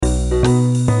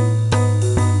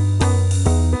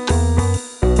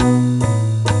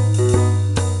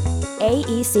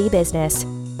AEC Business,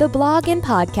 the blog and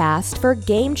podcast for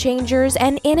game changers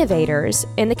and innovators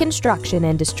in the construction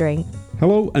industry.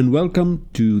 Hello and welcome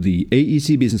to the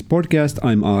AEC Business Podcast.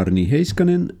 I'm Arni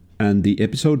Heiskanen and the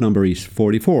episode number is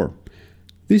 44.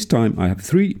 This time I have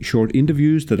 3 short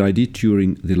interviews that I did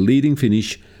during the Leading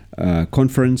Finnish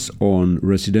conference on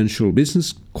residential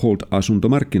business called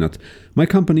Asuntomarkkinat. My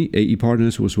company, AE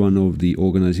Partners, was one of the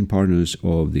organizing partners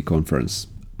of the conference.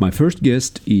 My first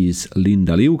guest is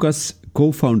Linda Liukas,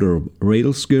 co-founder of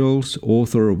Rails Girls,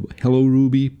 author of Hello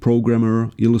Ruby,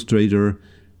 programmer, illustrator,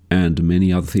 and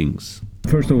many other things.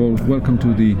 First of all, welcome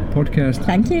to the podcast.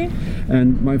 Thank you.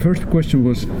 And my first question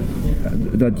was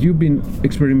that you've been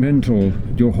experimental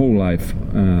your whole life.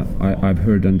 I've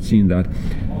heard and seen that.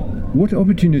 What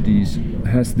opportunities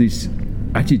has this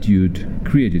attitude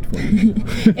created for you?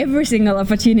 Every single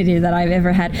opportunity that I've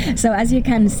ever had. So as you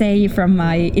can say from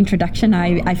my introduction,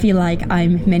 I feel like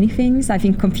I'm many things. I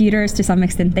think computers, to some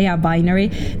extent, they are binary.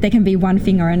 They can be one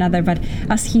thing or another, but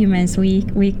us humans,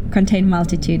 we contain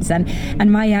multitudes.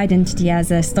 And my identity as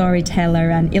a storyteller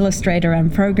and illustrator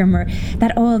and programmer,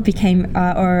 that all became,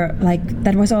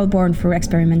 that was all born through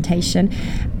experimentation.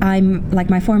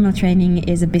 My formal training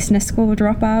is a business school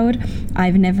dropout.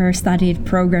 I've never studied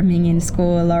programming in school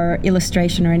or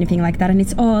illustration or anything like that, and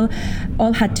it's all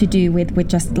had to do with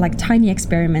just like tiny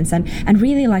experiments, and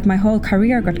really like my whole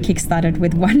career got kickstarted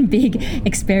with one big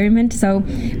experiment. So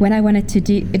when I wanted to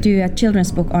do a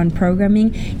children's book on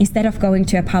programming, instead of going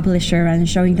to a publisher and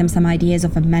showing them some ideas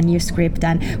of a manuscript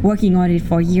and working on it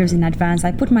for years in advance,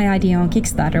 I put my idea on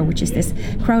Kickstarter, which is this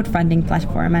crowdfunding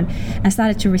platform, and I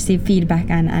started to receive feedback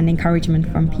and encouragement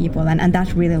from people, and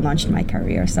that really launched my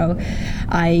career. So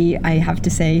I have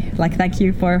to say, like, thank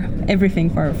you for everything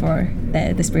for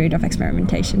the spirit of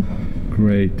experimentation.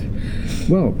 Great.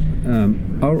 Well,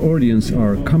 our audience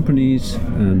are companies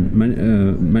and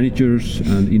managers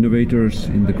and innovators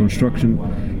in the construction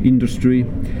industry.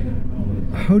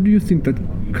 How do you think that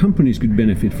companies could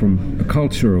benefit from a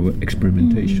culture of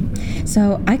experimentation?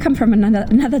 So I come from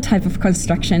another type of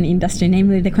construction industry,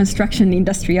 namely the construction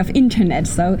industry of internet.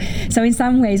 So in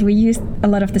some ways we use a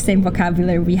lot of the same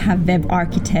vocabulary. We have web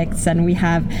architects and we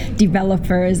have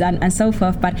developers and so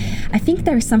forth. But I think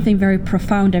there is something very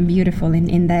profound and beautiful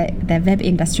in the web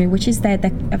industry, which is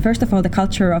the first of all, the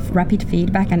culture of rapid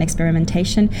feedback and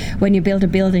experimentation. When you build a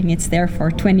building, it's there for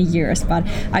 20 years. But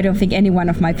I don't think any one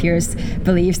of my peers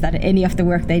believes that any of the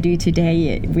work they do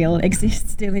today will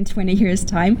exist still in 20 years'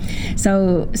 time.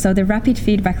 So the rapid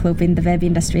feedback loop in the web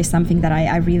industry is something that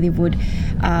I really would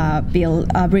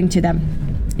bring to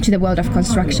the world of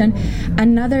construction.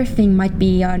 Another thing might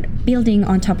be on building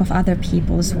on top of other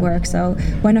people's work. So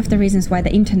one of the reasons why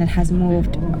the internet has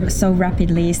moved so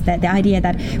rapidly is that the idea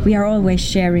that we are always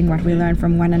sharing what we learn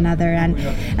from one another,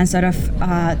 and sort of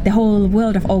the whole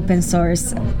world of open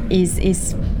source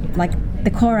is like, the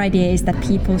core idea is that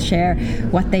people share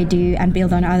what they do and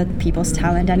build on other people's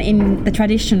talent. And in the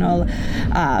traditional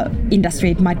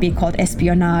industry, it might be called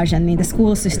espionage, and in the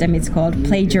school system, it's called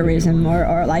plagiarism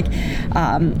or like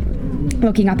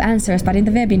looking up answers. But in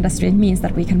the web industry, it means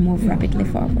that we can move rapidly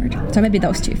forward. So maybe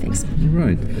those 2 things.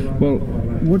 Right. Well,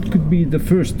 what could be the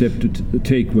first step to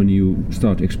take when you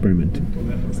start experimenting?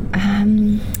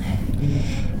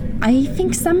 I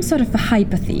think some sort of a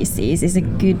hypothesis is a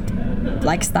good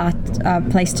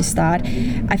place to start.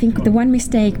 I think the one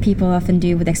mistake people often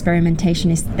do with experimentation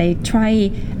is they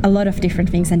try a lot of different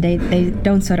things and they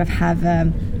don't sort of have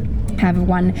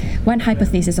one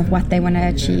hypothesis of what they want to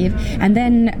achieve, and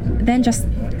then just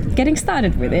getting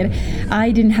started with it.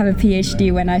 I didn't have a PhD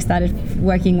when I started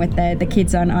working with the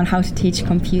kids on how to teach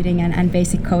computing and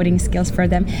basic coding skills for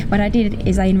them. What I did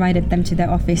is I invited them to the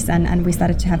office and we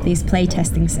started to have these play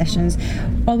testing sessions,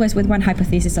 always with one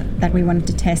hypothesis that we wanted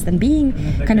to test, and being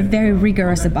kind of very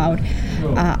rigorous about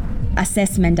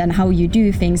assessment and how you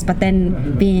do things, but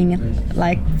then being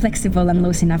like flexible and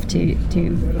loose enough to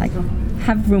like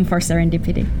have room for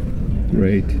serendipity.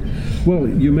 Great. Well,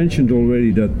 you mentioned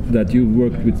already that you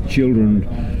worked with children.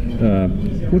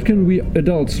 What can we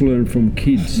adults learn from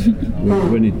kids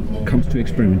when it comes to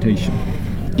experimentation?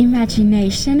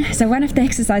 Imagination. So one of the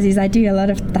exercises I do a lot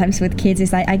of times with kids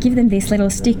is I give them these little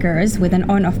stickers with an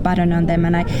on-off button on them,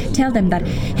 and I tell them that,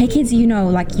 hey kids, you know,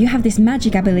 like you have this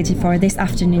magic ability for this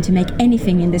afternoon to make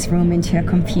anything in this room into a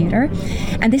computer.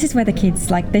 And this is where the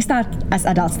kids, like, they start as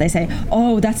adults, they say,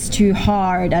 oh, that's too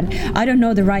hard, and I don't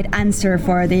know the right answer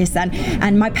for this,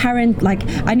 and my parent, like,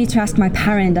 I need to ask my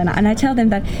parent, and I tell them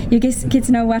that you kids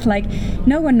know what, like,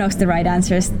 no one knows the right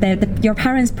answers. Your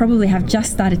parents probably have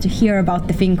just started to hear about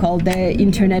the thing called the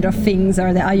Internet of Things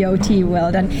or the IoT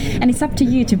world, and it's up to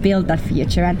you to build that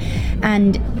future,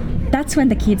 and that's when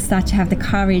the kids start to have the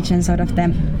courage and sort of the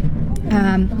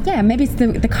maybe it's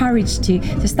the courage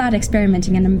to start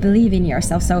experimenting and believe in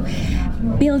yourself. So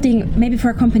building, maybe for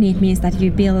a company it means that you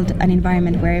build an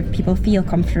environment where people feel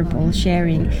comfortable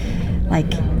sharing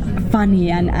like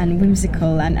funny and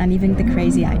whimsical and even the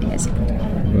crazy ideas.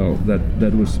 Well,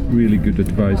 that was really good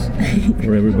advice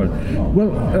for everybody.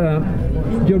 Well,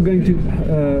 you're going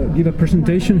to give a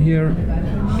presentation here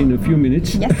in a few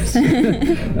minutes. Yes.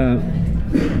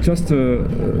 Just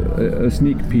a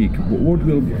sneak peek. What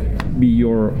will be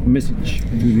your message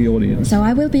to the audience? So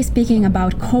I will be speaking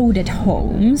about coded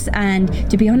homes, and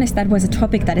to be honest, that was a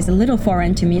topic that is a little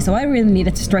foreign to me, so I really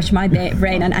needed to stretch my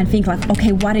brain and think like,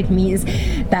 okay, what it means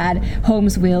that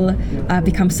homes will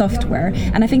become software.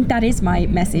 And I think that is my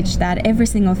message, that every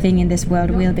single thing in this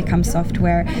world will become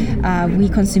software. We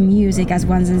consume music as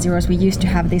ones and zeros. We used to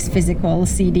have these physical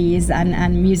CDs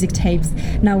and music tapes.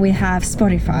 Now we have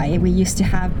Spotify. We used to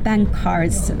have bank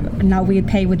cards. Now we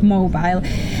pay with mobile.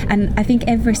 And I think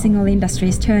every single industry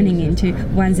is turning into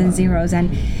ones and zeros,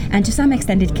 and to some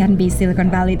extent it can be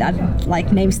Silicon Valley that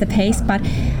like names the pace, but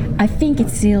I think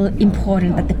it's still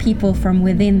important that the people from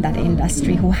within that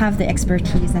industry who have the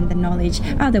expertise and the knowledge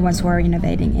are the ones who are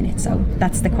innovating in it. So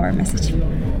that's the core message.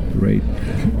 Great.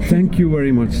 Thank you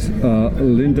very much,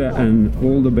 Linda, and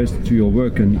all the best to your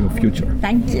work and your future.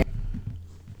 Thank you.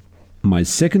 My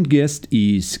second guest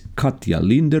is Katja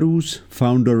Linderoos,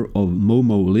 founder of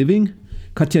Momo Living.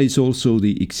 Katja is also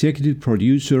the executive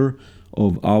producer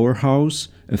of Our House,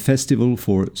 a festival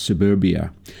for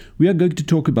suburbia. We are going to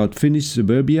talk about Finnish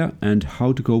suburbia and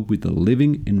how to cope with a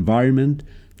living environment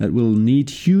that will need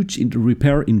huge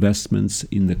repair investments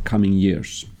in the coming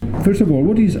years. First of all,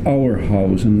 what is Our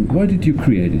House and why did you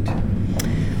create it?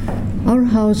 Our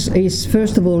House is,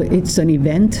 first of all, it's an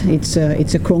event. It's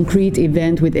a concrete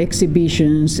event with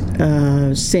exhibitions,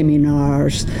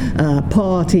 seminars,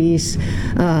 parties,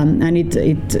 and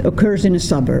it occurs in a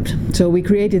suburb. So we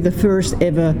created the first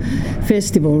ever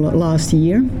festival last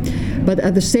year. But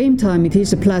at the same time, it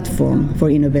is a platform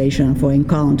for innovation, for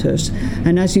encounters.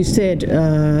 And as you said,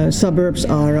 suburbs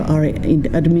are at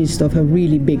the midst of a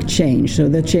really big change. So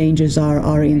the changes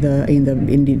are in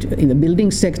the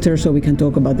building sector. So we can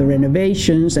talk about the renovations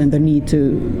and the need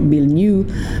to build new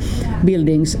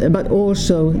buildings, but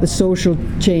also the social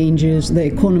changes, the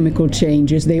economical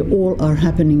changes. They all are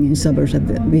happening in suburbs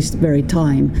at this very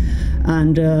time.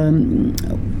 And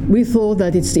we thought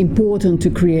that it's important to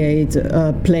create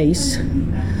a place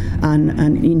and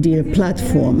indeed a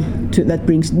platform that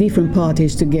brings different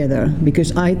parties together,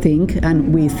 because I think,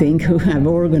 and we think who have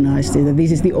organized it, that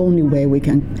this is the only way we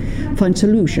can find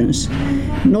solutions.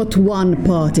 Not one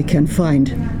party can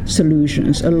find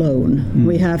solutions alone.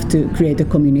 We have to create a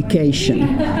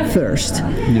communication first.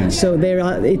 Yes. So there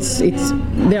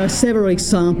are several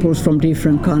examples from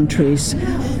different countries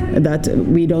that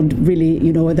we don't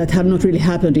really, that have not really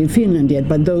happened in Finland yet,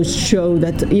 but those show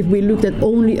that if we looked at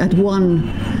only at one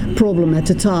problem at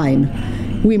a time,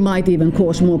 we might even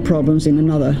cause more problems in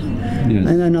another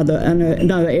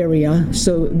area.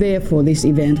 So therefore this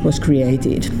event was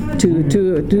created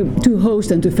to host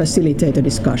and to facilitate a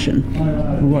discussion.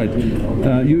 Right.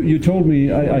 You told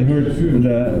me, I heard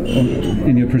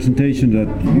in your presentation that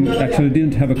you actually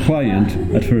didn't have a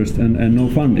client at first and no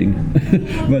funding.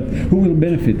 But who will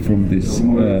benefit from this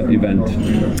event?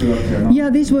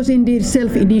 Yeah, this was indeed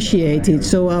self-initiated.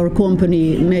 So our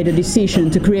company made a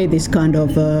decision to create this kind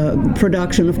of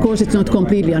production. Of course, it's not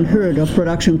completely unheard of.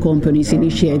 Production companies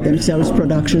initiate themselves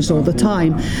productions all the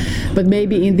time. But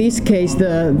maybe in this case,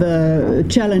 the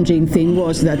challenging thing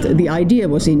was that the idea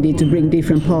was indeed to bring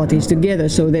different parties together,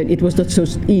 so that it was not so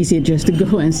easy just to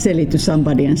go and sell it to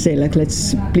somebody and say, like,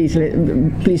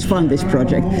 please fund this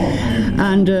project.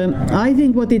 And I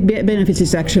think what it benefits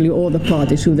is actually all the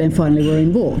parties who then finally were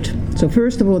involved. So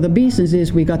first of all, the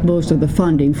businesses, we got most of the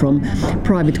funding from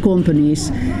private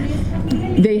companies.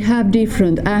 They have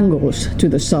different angles to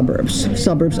the suburbs.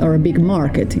 Suburbs are a big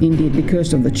market, indeed,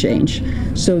 because of the change.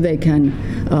 So they can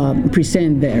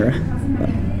present their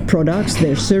products,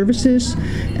 their services,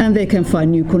 and they can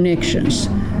find new connections.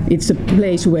 It's a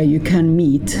place where you can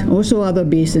meet also other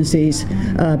businesses,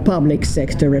 public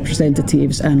sector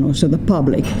representatives, and also the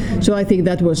public. So I think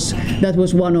that was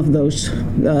one of those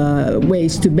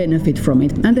ways to benefit from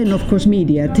it. And then, of course,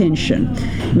 media attention.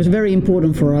 It was very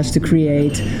important for us to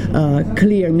create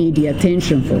clear media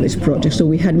attention for this project. So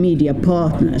we had media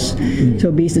partners.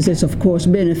 So businesses, of course,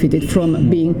 benefited from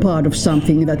being part of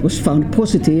something that was found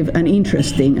positive and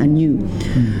interesting and new.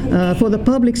 For the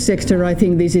public sector, I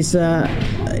think this is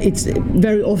it's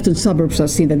very often suburbs are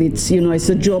seen that it's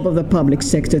a job of the public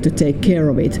sector to take care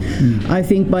of it. I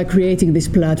think by creating this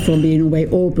platform, we in a way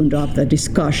opened up the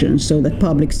discussion so that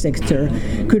public sector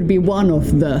could be one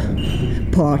of the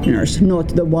partners, not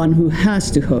the one who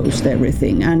has to host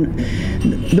everything. And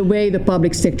the way the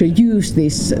public sector used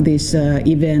this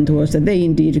event was that they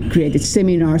indeed created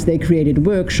seminars, they created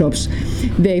workshops,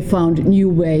 they found new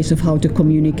ways of how to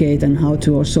communicate and how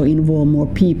to also involve more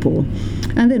people.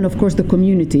 And then, of course, the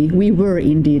community. We were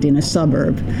indeed in a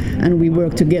suburb, and we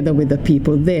worked together with the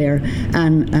people there.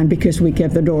 And because we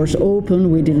kept the doors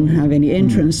open, we didn't have any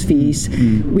entrance fees.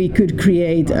 We could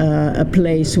create a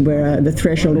place where the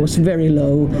threshold was very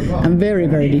low, and very,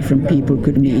 very different people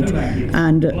could meet.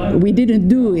 And we didn't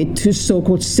do it to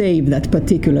so-called save that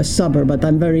particular suburb, but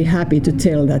I'm very happy to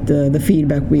tell that the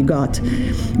feedback we got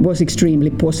was extremely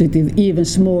positive. Even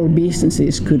small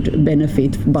businesses could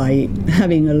benefit by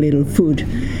having a little food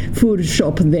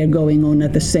shop there going on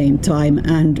at the same time.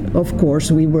 And of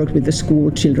course we worked with the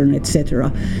school children,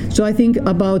 etc. So I think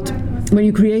about when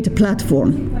you create a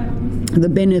platform, the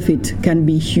benefit can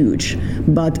be huge,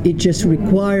 but it just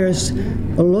requires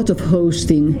a lot of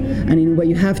hosting, and in a way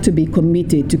you have to be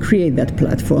committed to create that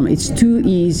platform. It's too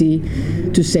easy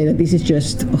to say that this is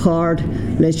just hard,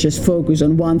 let's just focus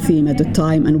on one theme at a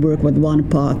time and work with one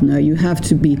partner. You have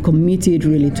to be committed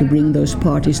really to bring those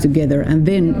parties together, and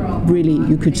then really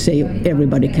you could say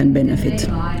everybody can benefit.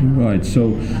 Right, so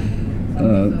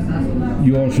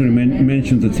you also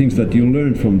mentioned the things that you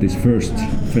learned from this first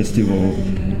festival.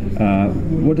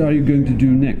 What are you going to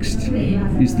do next?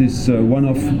 Is this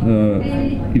one-off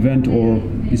event, or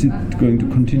is it going to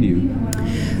continue?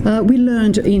 We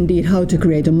learned indeed how to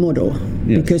create a model.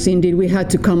 Yes. Because indeed we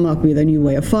had to come up with a new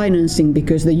way of financing,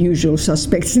 because the usual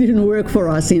suspects didn't work for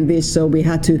us in this, so we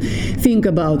had to think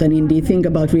about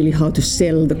really how to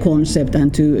sell the concept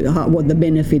and what the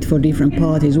benefit for different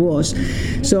parties was.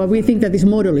 So we think that this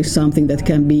model is something that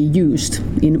can be used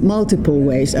in multiple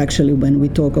ways actually when we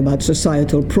talk about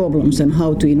societal problems and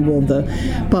how to involve the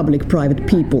public-private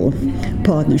people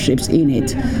partnerships in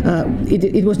it.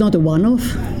 It was not a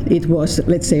one-off, it was,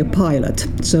 let's say, a pilot.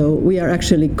 So we are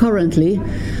actually currently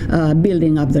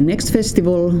building up the next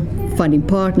festival, finding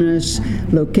partners,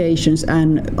 locations,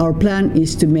 and our plan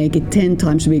is to make it 10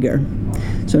 times bigger.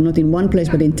 So not in one place,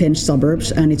 but in 10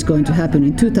 suburbs, and it's going to happen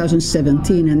in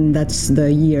 2017, and that's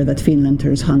the year that Finland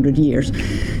turns 100 years.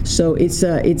 So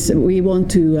we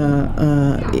want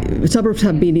to. Suburbs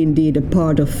have been indeed a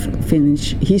part of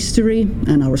Finnish history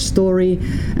and our story,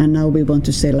 and now we want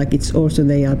to say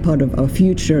they are part of our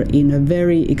future in a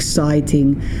very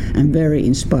exciting and very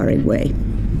inspiring way.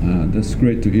 That's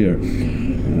great to hear.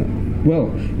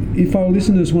 Well, if our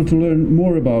listeners want to learn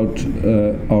more about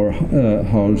our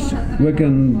house, where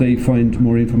can they find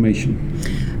more information?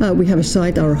 We have a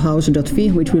site, ourhouse.fi,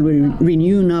 which we will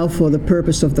renew now for the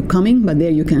purpose of the coming, but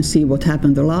there you can see what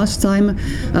happened the last time.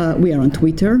 We are on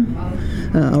Twitter,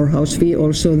 Our House Fi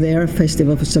also there,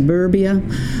 Festival of Suburbia.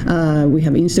 We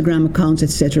have Instagram accounts,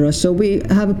 etc. So we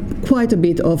have quite a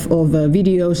bit of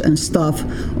videos and stuff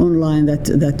online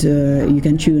that you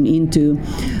can tune into.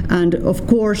 And of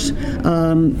course,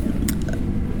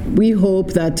 we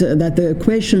hope that the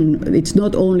question, it's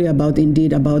not only about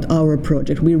our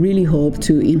project. We really hope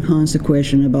to enhance the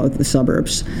question about the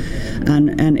suburbs.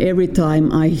 And every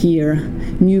time I hear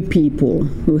new people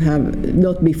who have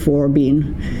not before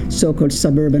been so-called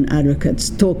suburban advocates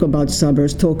talk about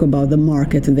suburbs, talk about the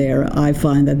market there, I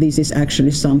find that this is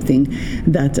actually something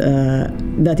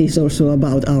that is also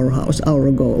about our house.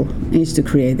 Our goal is to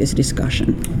create this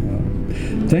discussion.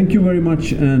 Thank you very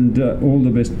much, and all the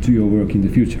best to your work in the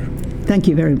future. Thank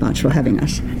you very much for having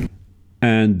us.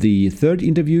 And the third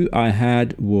interview I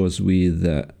had was with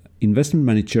investment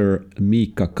manager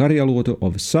Miikka Karjaluoto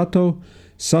of Sato.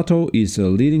 Sato is a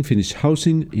leading Finnish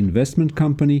housing investment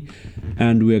company,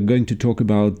 and we are going to talk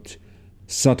about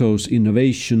Sato's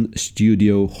innovation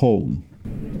studio home.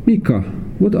 Miikka,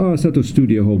 what are Sato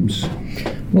Studio Homes?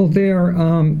 Well, they are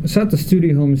Sato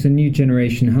Studio Home is a new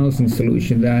generation housing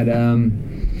solution that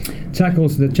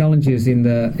tackles the challenges in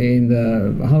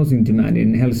the housing demand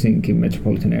in Helsinki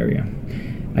metropolitan area.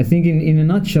 I think in a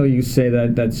nutshell, you say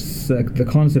that's the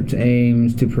concept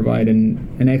aims to provide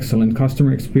an excellent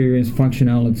customer experience,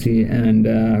 functionality, and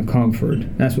comfort,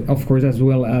 as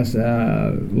well as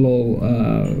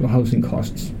low housing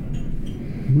costs.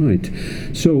 Right.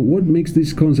 So what makes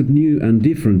this concept new and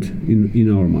different in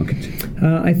our market?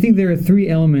 I think there are three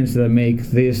elements that make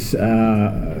this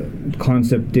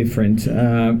concept different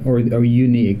or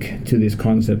unique to this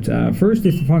concept. First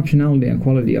is the functionality and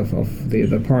quality of the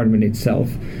apartment itself.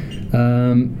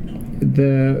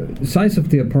 the size of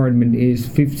the apartment is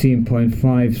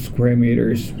 15.5 square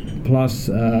meters plus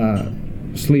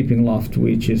sleeping loft,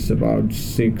 which is about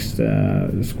 6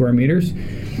 square meters.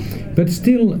 But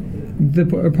still, the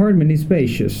apartment is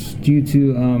spacious due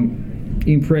to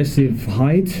impressive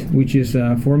height, which is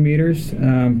 4 meters,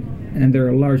 and there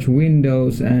are large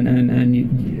windows, and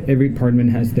every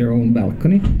apartment has their own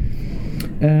balcony.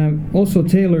 Also,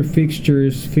 tailored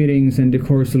fixtures, fittings, and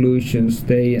decor solutions.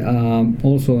 They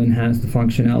also enhance the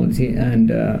functionality and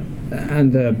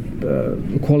the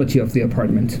quality of the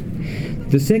apartment.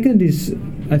 The second is,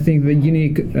 I think, the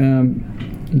unique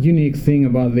thing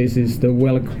about this is the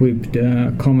well-equipped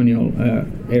communal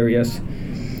areas.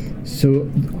 So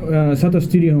Sato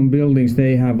Studio Home buildings,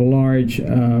 they have large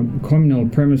communal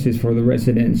premises for the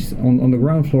residents. On the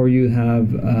ground floor you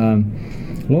have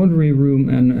laundry room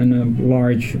and a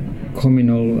large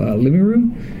communal living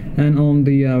room, and on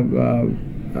the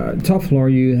top floor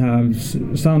you have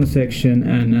sauna section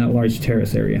and a large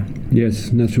terrace area. Yes,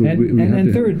 that's what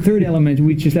and third element,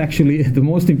 which is actually the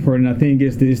most important, I think,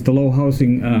 is the low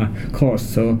housing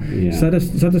cost. So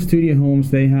Sato Studio Homes,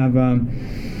 they have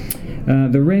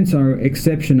the rents are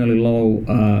exceptionally low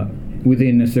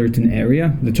within a certain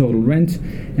area, the total rent,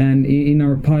 and in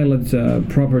our pilot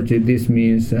property this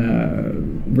means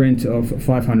rent of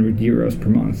 500 euros per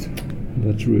month.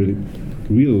 That's really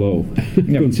real low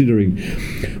considering.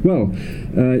 Well,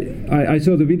 I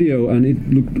saw the video and it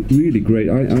looked really great.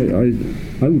 I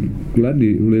would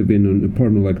gladly live in an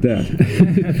apartment like that.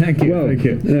 Thank you. Well, thank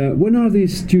you. When are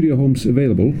these studio homes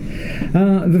available?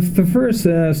 The first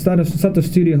Sato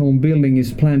Studio Home building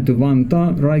is planned to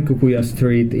Vantaa, Raikkokuja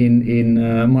Street in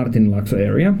Martinlaakso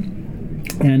area.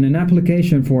 And an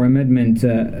application for amendment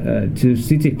to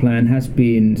city plan has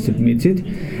been submitted,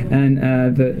 and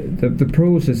the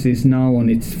process is now on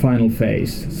its final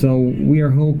phase. So we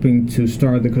are hoping to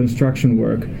start the construction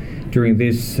work during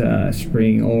this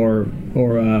spring or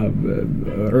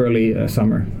early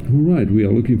summer. All right, we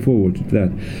are looking forward to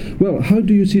that. Well, how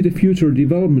do you see the future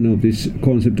development of this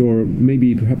concept, or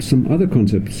maybe perhaps some other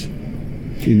concepts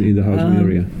in the housing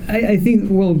area? I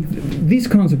think, well, this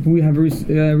concept, we have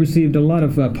received a lot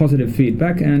of positive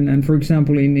feedback, and for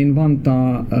example in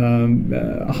Vantaa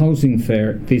housing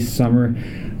fair this summer,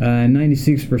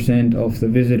 96% of the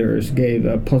visitors gave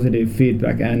positive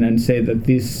feedback and say that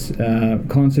this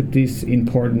concept is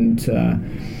important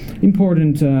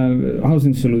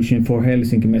housing solution for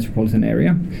Helsinki metropolitan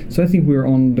area. So I think we're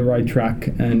on the right track,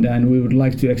 and we would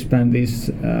like to expand this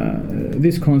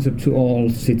concept to all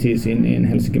cities in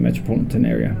Helsinki metropolitan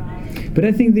area. But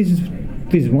I think this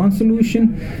is one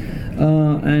solution,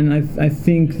 and I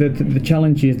think that the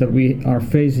challenges that we are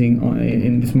facing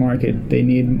in this market, they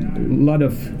need a lot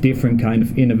of different kind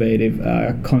of innovative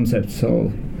concepts.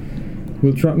 So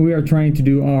we are trying to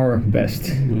do our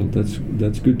best. Well,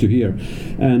 that's good to hear.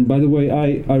 And by the way,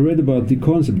 I read about the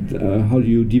concept, how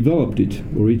you developed it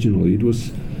originally. It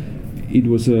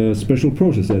was a special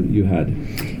process that you had.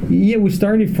 Yeah, we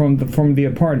started from the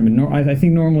apartment. I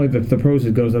think normally the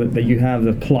process goes that you have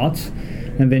the plot,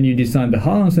 and then you design the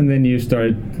house, and then you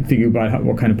start thinking about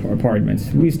what kind of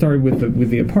apartments. We started with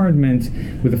the apartment,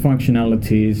 with the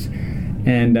functionalities,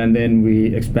 and then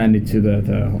we expanded to the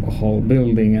whole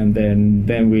building, and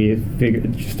then we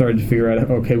started to figure out,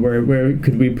 okay, where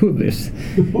could we put this?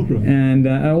 Right. And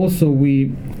also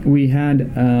we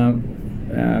had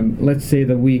let's say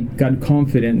that we got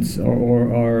confidence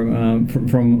from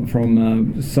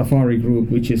Safari Group,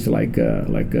 which is like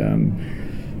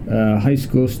high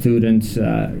school students,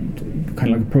 kind of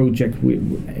like a project,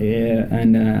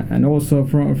 and also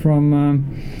from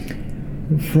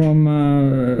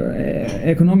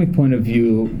economic point of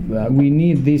view, we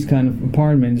need these kind of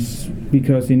apartments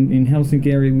because in Helsinki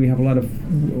area we have a lot of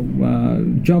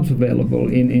jobs available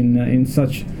in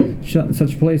such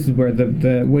places where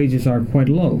the wages are quite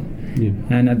low. Yeah.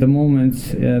 And at the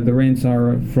moment the rents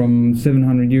are from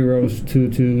 700 euros to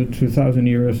 2,000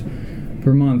 euros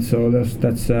per month. So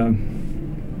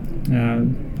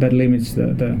that limits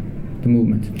the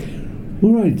movement.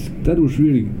 All right, that was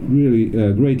really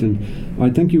great, and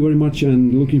I thank you very much,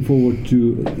 and looking forward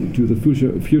to the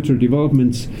future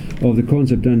developments of the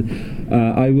concept. And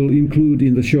I will include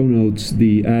in the show notes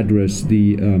the address,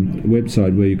 the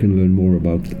website where you can learn more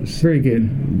about. Very good.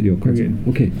 Your concept. Very good.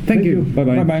 Okay. Thank you. Bye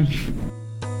bye. Bye bye.